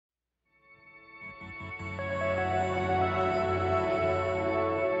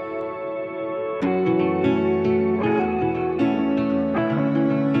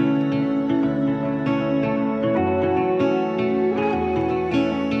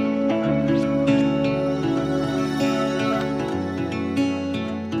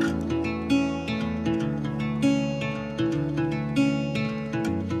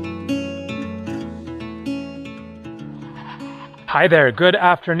Hi there, good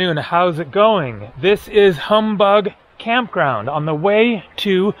afternoon. How's it going? This is Humbug Campground on the way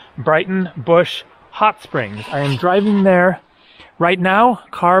to Breitenbush Hot Springs. I am driving there right now,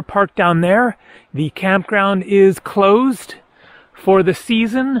 car parked down there. The campground is closed for the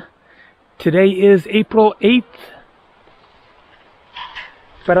season. Today is April 8th,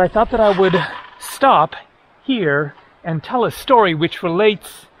 but I thought that I would stop here and tell a story which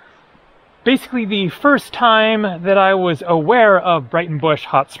relates basically the first time that I was aware of Breitenbush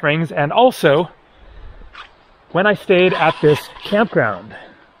Hot Springs, and also when I stayed at this campground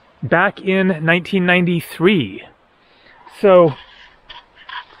back in 1993. So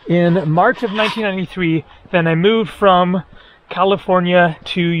in March of 1993, then I moved from California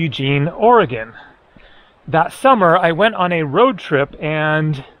to Eugene, Oregon. That summer, I went on a road trip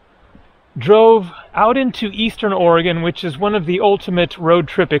and drove out into eastern Oregon, which is one of the ultimate road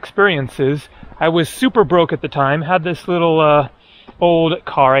trip experiences. I was super broke at the time, had this little old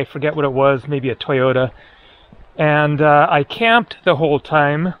car, I forget what it was, maybe a Toyota, and I camped the whole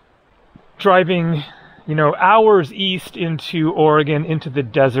time, driving, hours east into Oregon, into the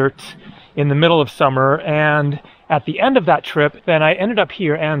desert in the middle of summer. And at the end of that trip, then I ended up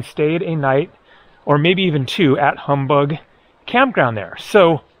here and stayed a night, or maybe even two, at Humbug Campground there.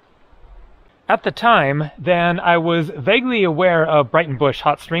 So at the time, then, I was vaguely aware of Breitenbush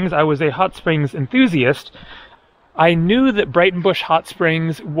Hot Springs. I was a hot springs enthusiast. I knew that Breitenbush Hot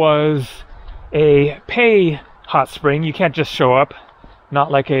Springs was a pay hot spring. You can't just show up,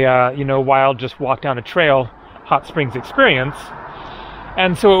 not like a, wild just walk down a trail hot springs experience.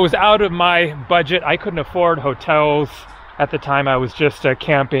 And so it was out of my budget. I couldn't afford hotels at the time. I was just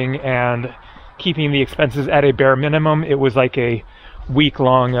camping and keeping the expenses at a bare minimum. It was like a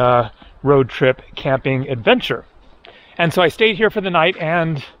week-long road trip camping adventure. And so I stayed here for the night,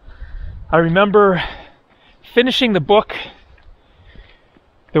 and I remember finishing the book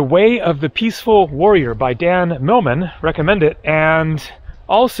The Way of the Peaceful Warrior by Dan Millman, recommend it, and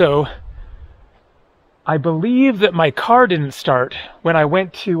also I believe that my car didn't start when I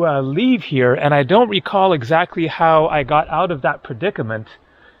went to leave here, and I don't recall exactly how I got out of that predicament.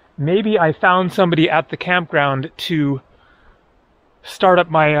 Maybe I found somebody at the campground to start up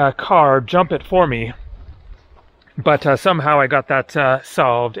my car, jump it for me, but somehow I got that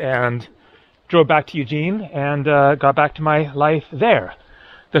solved and drove back to Eugene and got back to my life there.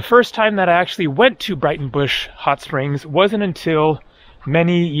 The first time that I actually went to Breitenbush Hot Springs wasn't until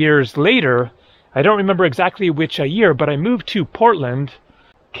many years later. I don't remember exactly which year, but I moved to Portland,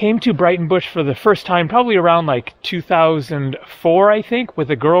 came to Breitenbush for the first time probably around like 2004, I think,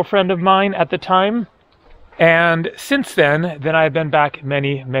 with a girlfriend of mine at the time. And since then I've been back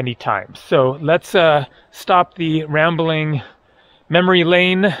many, many times. So let's stop the rambling memory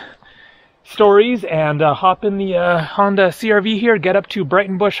lane stories and hop in the Honda CR-V here, get up to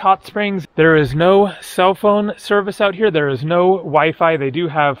Breitenbush Hot Springs. There is no cell phone service out here. There is no Wi-Fi. They do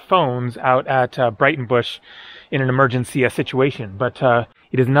have phones out at Breitenbush in an emergency situation. But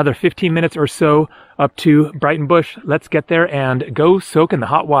it is another 15 minutes or so up to Breitenbush. Let's get there and go soak in the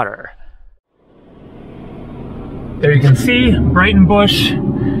hot water. There you can see Breitenbush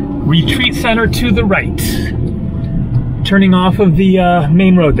Retreat Center to the right, turning off of the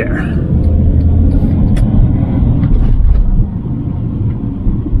main road there.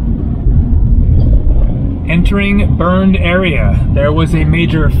 Entering burned area. There was a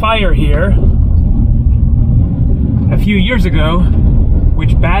major fire here a few years ago,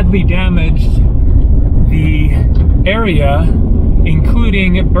 which badly damaged the area,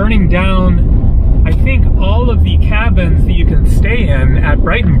 including burning down, I think, all of the cabins that you can stay in at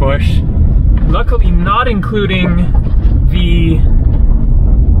Breitenbush, luckily not including the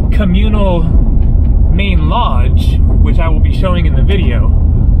communal main lodge, which I will be showing in the video.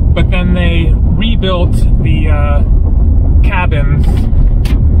 But then they rebuilt the cabins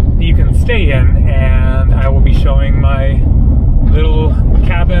that you can stay in, and I will be showing my little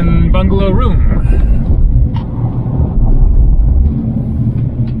cabin bungalow room.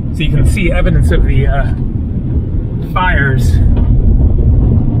 So you can see evidence of the fires.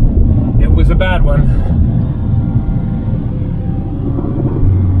 It was a bad one.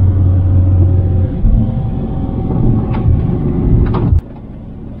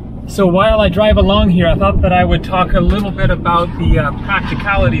 So while I drive along here, I thought that I would talk a little bit about the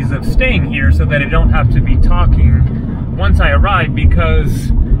practicalities of staying here so that I don't have to be talking once I arrive,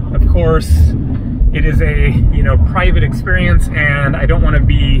 because of course it is a private experience and I don't want to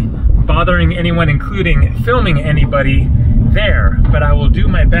be bothering anyone, including filming anybody there. But I will do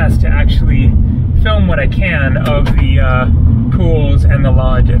my best to actually film what I can of the pools and the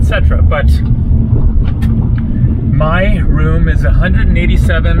lodge, etc. But My room is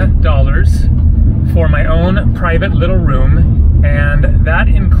 $187 for my own private little room, and that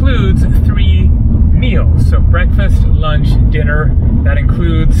includes 3 meals. So breakfast, lunch, dinner. That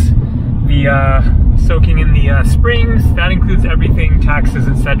includes the soaking in the springs. That includes everything, taxes,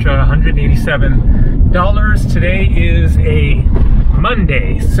 etc. $187. Today is a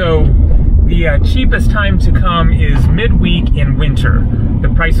Monday, so the cheapest time to come is midweek in winter. The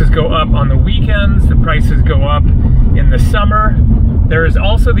prices go up on the weekends, the prices go up in the summer. There is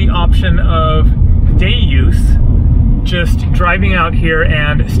also the option of day use, just driving out here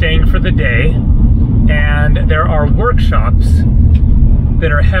and staying for the day. And there are workshops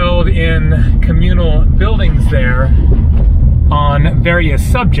that are held in communal buildings there on various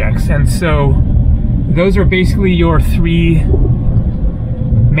subjects. And so those are basically your 3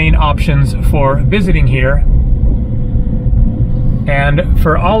 main options for visiting here. And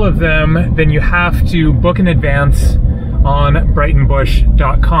for all of them, then you have to book in advance on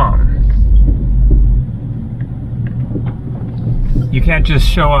Breitenbush.com. You can't just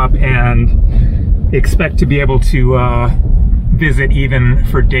show up and expect to be able to visit even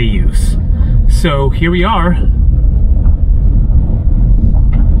for day use. So here we are.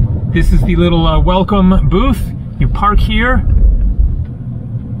 This is the little welcome booth. You park here,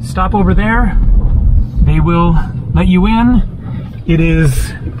 stop over there, they will let you in. It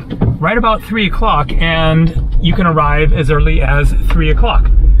is right about 3 o'clock, and you can arrive as early as 3 o'clock.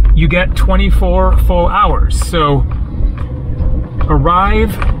 You get 24 full hours, so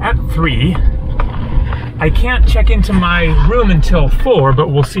arrive at 3. I can't check into my room until 4, but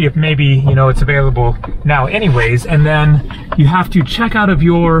we'll see if maybe, you know, it's available now anyways. And then you have to check out of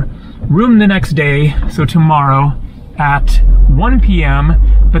your room the next day, so tomorrow at 1 p.m.,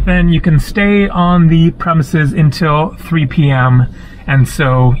 but then you can stay on the premises until 3 p.m., and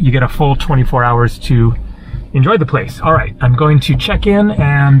so you get a full 24 hours to enjoy the place. All right, I'm going to check in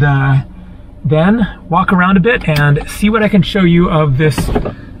and then walk around a bit and see what I can show you of this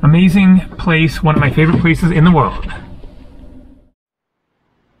amazing place, one of my favorite places in the world.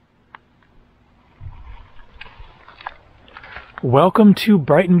 Welcome to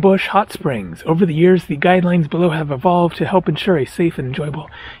Breitenbush Hot Springs. Over the years, the guidelines below have evolved to help ensure a safe and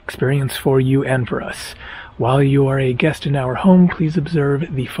enjoyable experience for you and for us. While you are a guest in our home, please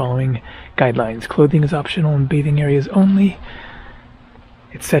observe the following guidelines. Clothing is optional in bathing areas only,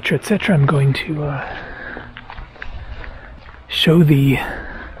 etc., etc. I'm going to show the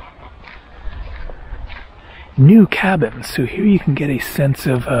new cabins. So here you can get a sense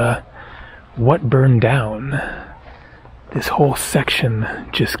of what burned down. This whole section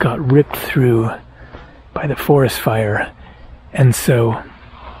just got ripped through by the forest fire, and so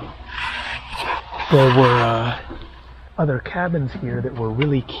there were other cabins here that were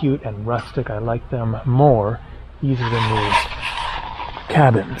really cute and rustic. I like them more. These are the new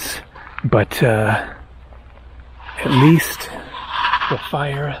cabins, but at least the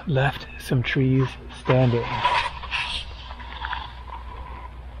fire left some trees standing.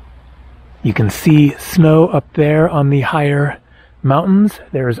 You can see snow up there on the higher mountains.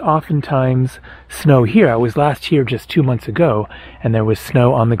 There is oftentimes snow here. I was last here just 2 months ago, and there was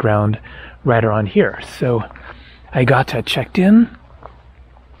snow on the ground right around here. So I got checked in.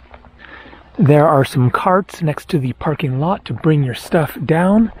 There are some carts next to the parking lot to bring your stuff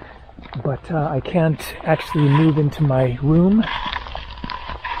down, but I can't actually move into my room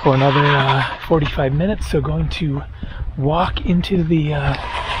for another 45 minutes, so going to walk into the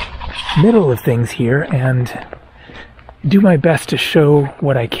middle of things here and do my best to show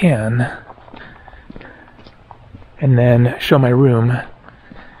what I can, and then show my room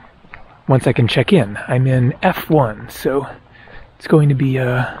once I can check in. I'm in F1, so it's going to be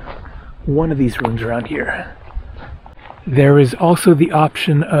one of these rooms around here. There is also the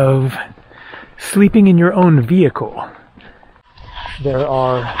option of sleeping in your own vehicle. There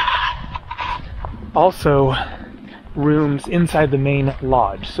are also rooms inside the main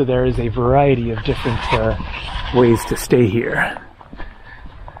lodge, so there is a variety of different ways to stay here.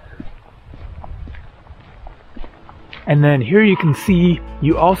 And then here you can see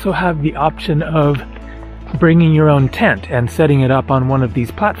you also have the option of bringing your own tent and setting it up on one of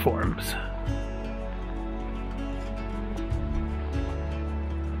these platforms.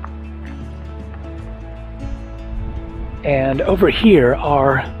 And over here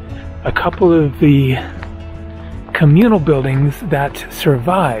are a couple of the communal buildings that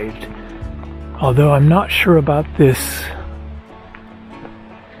survived, although I'm not sure about this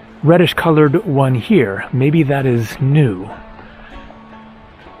reddish colored one here. Maybe that is new.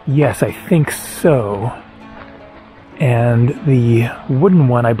 Yes, I think so. And the wooden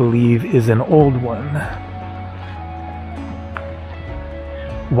one, I believe, is an old one.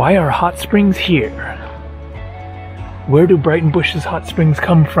 Why are hot springs here? Where do Breitenbush's hot springs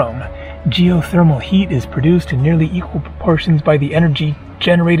come from? Geothermal heat is produced in nearly equal proportions by the energy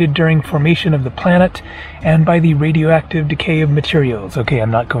generated during formation of the planet and by the radioactive decay of materials. Okay,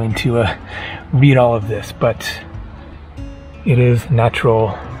 I'm not going to read all of this, but it is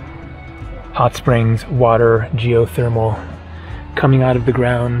natural hot springs, water, geothermal coming out of the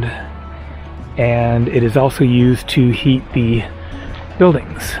ground, and it is also used to heat the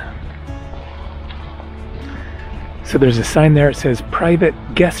buildings. So there's a sign there, it says private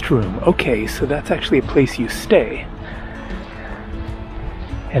guest room. Okay, so that's actually a place you stay.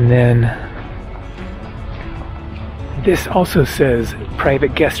 And then this also says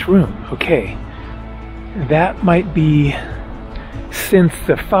private guest room. Okay, that might be since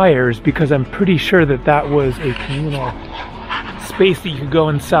the fires, because I'm pretty sure that that was a communal space that you could go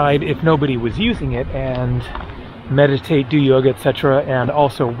inside if nobody was using it and meditate, do yoga, etc. And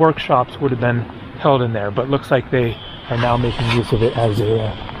also workshops would have been held in there, but looks like they are now making use of it as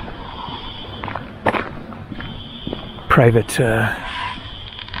a private room.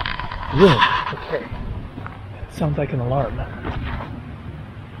 Okay, sounds like an alarm.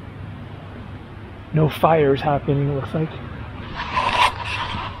 No fires happening, it looks like.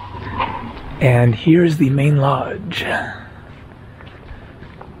 And here's the main lodge.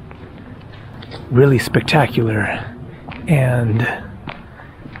 Really spectacular, and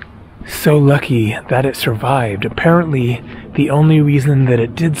so lucky that it survived. Apparently, the only reason that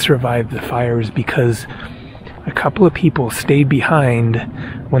it did survive the fire is because a couple of people stayed behind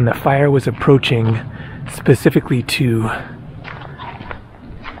when the fire was approaching, specifically to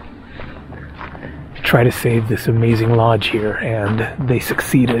try to save this amazing lodge here, and they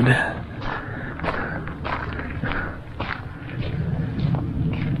succeeded.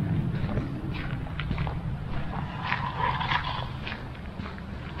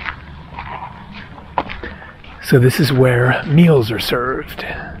 So this is where meals are served.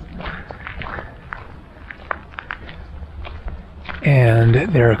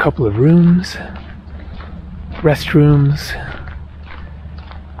 And there are a couple of rooms, restrooms,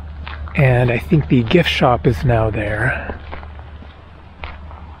 and I think the gift shop is now there.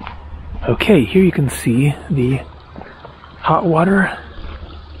 Okay, here you can see the hot water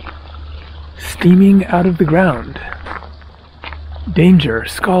steaming out of the ground. Danger,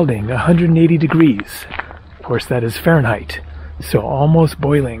 scalding, 180 degrees. Of course, that is Fahrenheit, so almost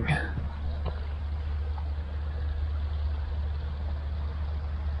boiling.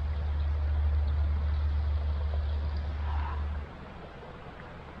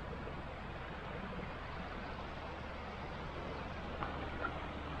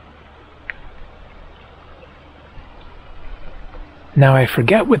 Now I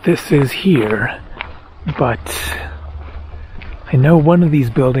forget what this is here, but I know one of these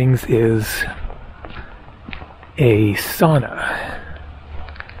buildings is a sauna.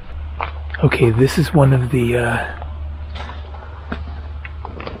 Okay, this is one of the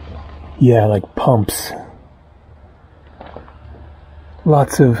like pumps.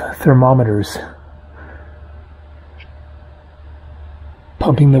 Lots of thermometers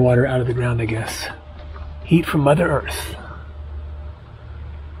pumping the water out of the ground, I guess. Heat from Mother Earth.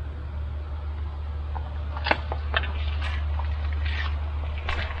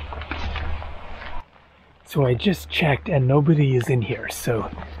 So I just checked and nobody is in here, so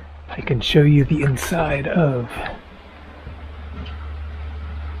I can show you the inside of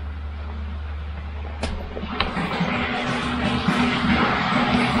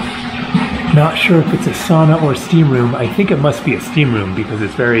not sure if it's a sauna or steam room. I think it must be a steam room because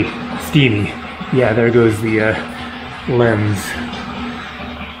it's very steamy. Yeah, there goes the lens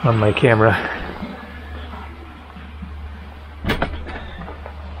on my camera.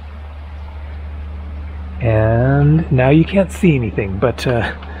 And now you can't see anything, but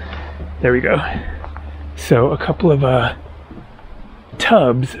there we go. So a couple of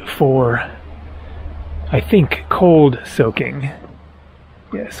tubs for, I think, cold soaking.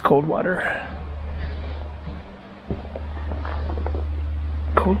 Yes, cold water.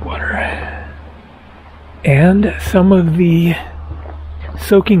 Cold water. And some of the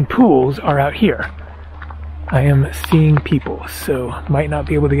soaking pools are out here. I am seeing people, so might not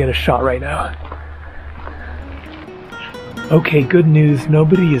be able to get a shot right now. Okay, good news,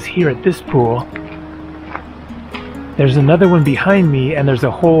 nobody is here at this pool. There's another one behind me, and there's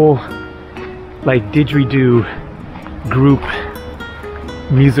a whole, like, didgeridoo group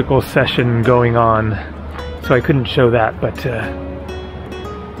musical session going on, so I couldn't show that, but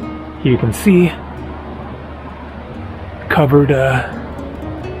here you can see covered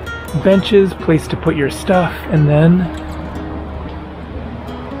benches, place to put your stuff, and then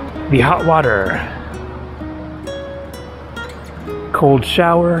The hot water, cold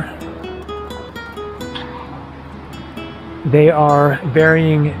shower. They are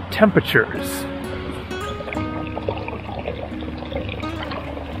varying temperatures.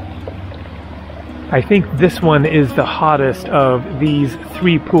 I think this one is the hottest of these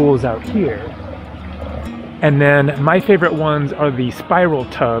 3 pools out here. And then my favorite ones are the spiral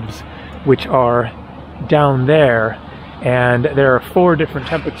tubs, which are down there. And there are 4 different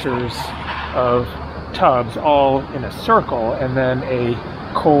temperatures of tubs all in a circle, and then a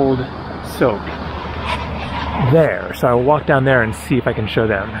cold soak there. So I'll walk down there and see if I can show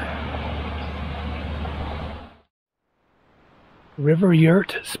them. River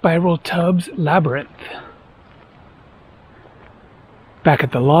Yurt Spiral Tubs Labyrinth. Back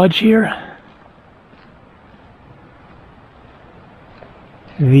at the lodge here.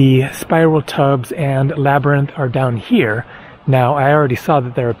 The spiral tubs and labyrinth are down here. Now, I already saw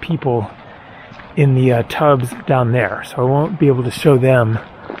that there are people in the tubs down there, so I won't be able to show them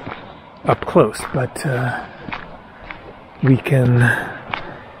up close, but we can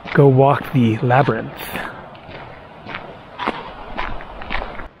go walk the labyrinth.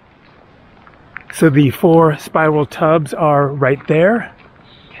 So the 4 spiral tubs are right there,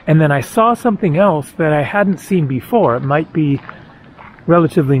 and then I saw something else that I hadn't seen before. It might be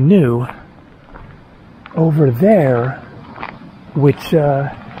relatively new over there, which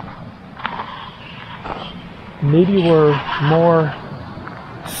maybe were more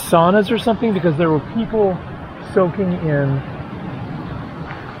saunas or something, because there were people soaking in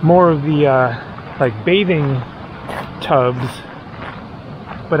more of the like bathing tubs,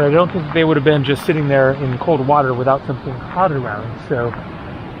 but I don't think they would have been just sitting there in cold water without something hot around. So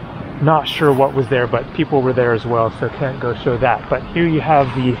not sure what was there, but people were there as well, so can't go show that. But here you have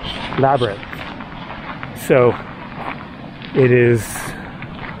the labyrinth. So it is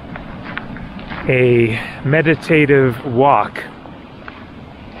a meditative walk.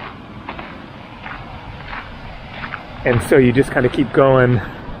 And so you just kind of keep going.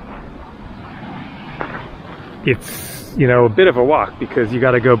 It's, you know, a bit of a walk because you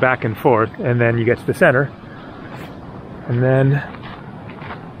got to go back and forth, and then you get to the center, and then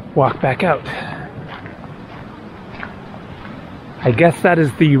walk back out. I guess that is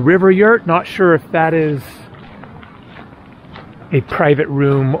the river yurt. Not sure if that is a private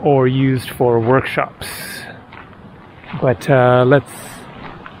room or used for workshops. But let's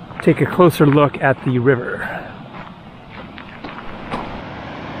take a closer look at the river.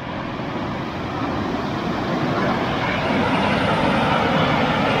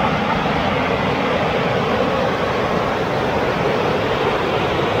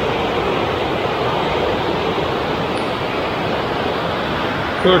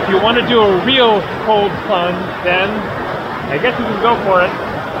 So if you want to do a real cold plunge, then I guess you can go for it.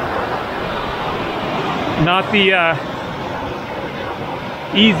 Not the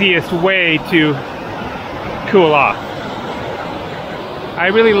easiest way to cool off. I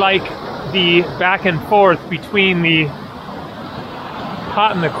really like the back and forth between the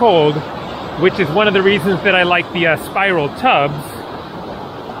hot and the cold, which is one of the reasons that I like the spiral tubs,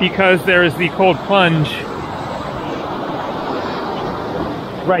 because there is the cold plunge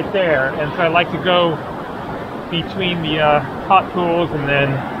right there, and so I like to go between the hot pools and then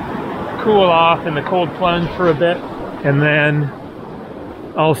cool off in the cold plunge for a bit, and then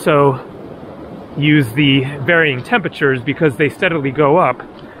also use the varying temperatures because they steadily go up.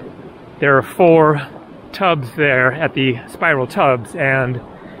 There are 4 tubs there at the spiral tubs, and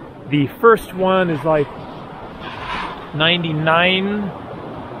the first one is like 99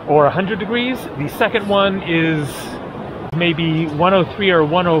 or 100 degrees. The second one is maybe 103 or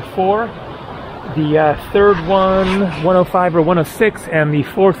 104. The third one 105 or 106, and the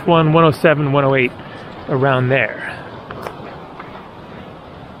fourth one 107, 108, around there.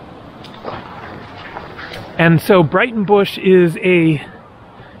 And so Breitenbush is a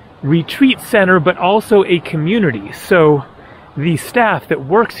retreat center, but also a community. So the staff that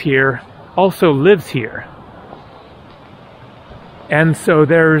works here also lives here. And so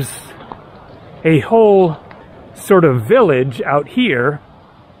there's a whole sort of village out here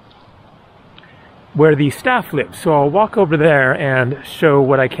where the staff lives. So I'll walk over there and show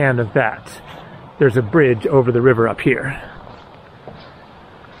what I can of that. There's a bridge over the river up here.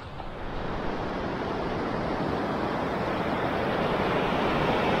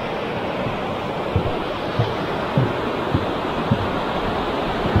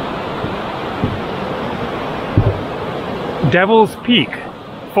 Devil's Peak,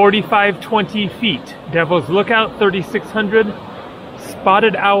 4,520 feet. Devil's Lookout, 3,600.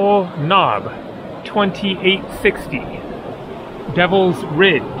 Spotted Owl Knob, 2,860. Devil's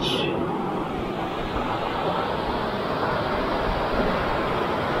Ridge.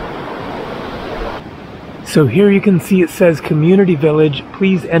 So here you can see it says Community Village,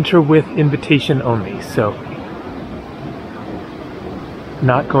 please enter with invitation only. So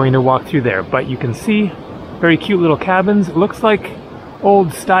not going to walk through there, but you can see very cute little cabins. It looks like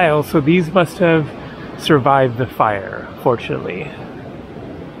old style, so these must have survived the fire, fortunately.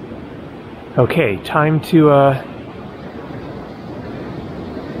 Okay, time to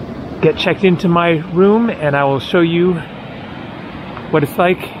get checked into my room and I will show you what it's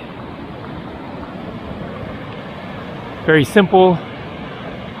like. Very simple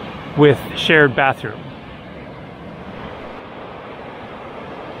with shared bathroom.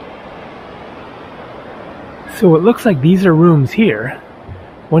 So it looks like these are rooms here.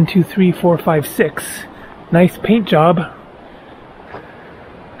 1, 2, 3, 4, 5, 6. Nice paint job.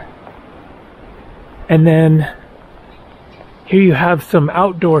 And then here you have some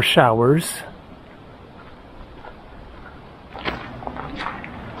outdoor showers.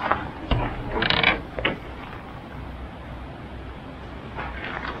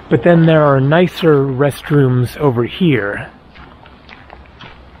 But then there are nicer restrooms over here.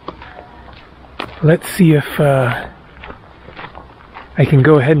 Let's see if I can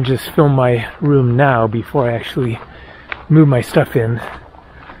go ahead and just film my room now before I actually move my stuff in.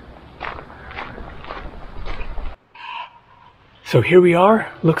 So here we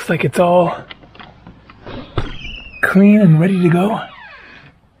are. Looks like it's all clean and ready to go.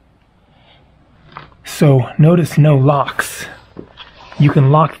 So notice no locks. You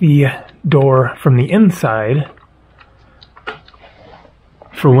can lock the door from the inside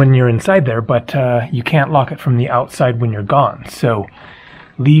for when you're inside there, but you can't lock it from the outside when you're gone. So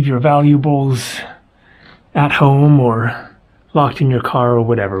leave your valuables at home or locked in your car or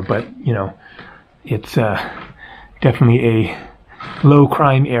whatever, but you know, it's definitely a low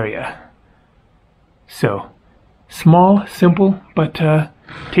crime area. So small, simple, but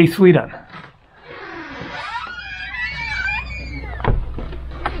tastefully done.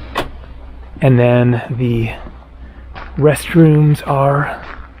 And then the restrooms are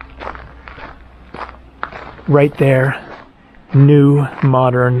right there, new,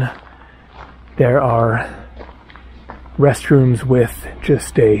 modern. There are restrooms with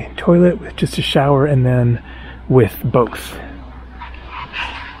just a toilet, with just a shower, and then with both.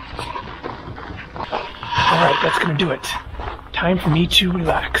 Alright, that's gonna do it. Time for me to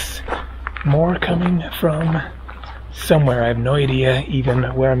relax. More coming from somewhere. I have no idea even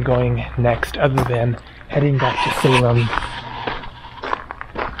where I'm going next, other than heading back to Salem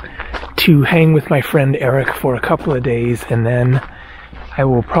to hang with my friend Eric for a couple of days, and then I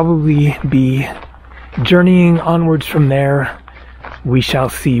will probably be journeying onwards from there. We shall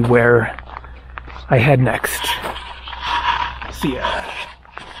see where I head next. See ya.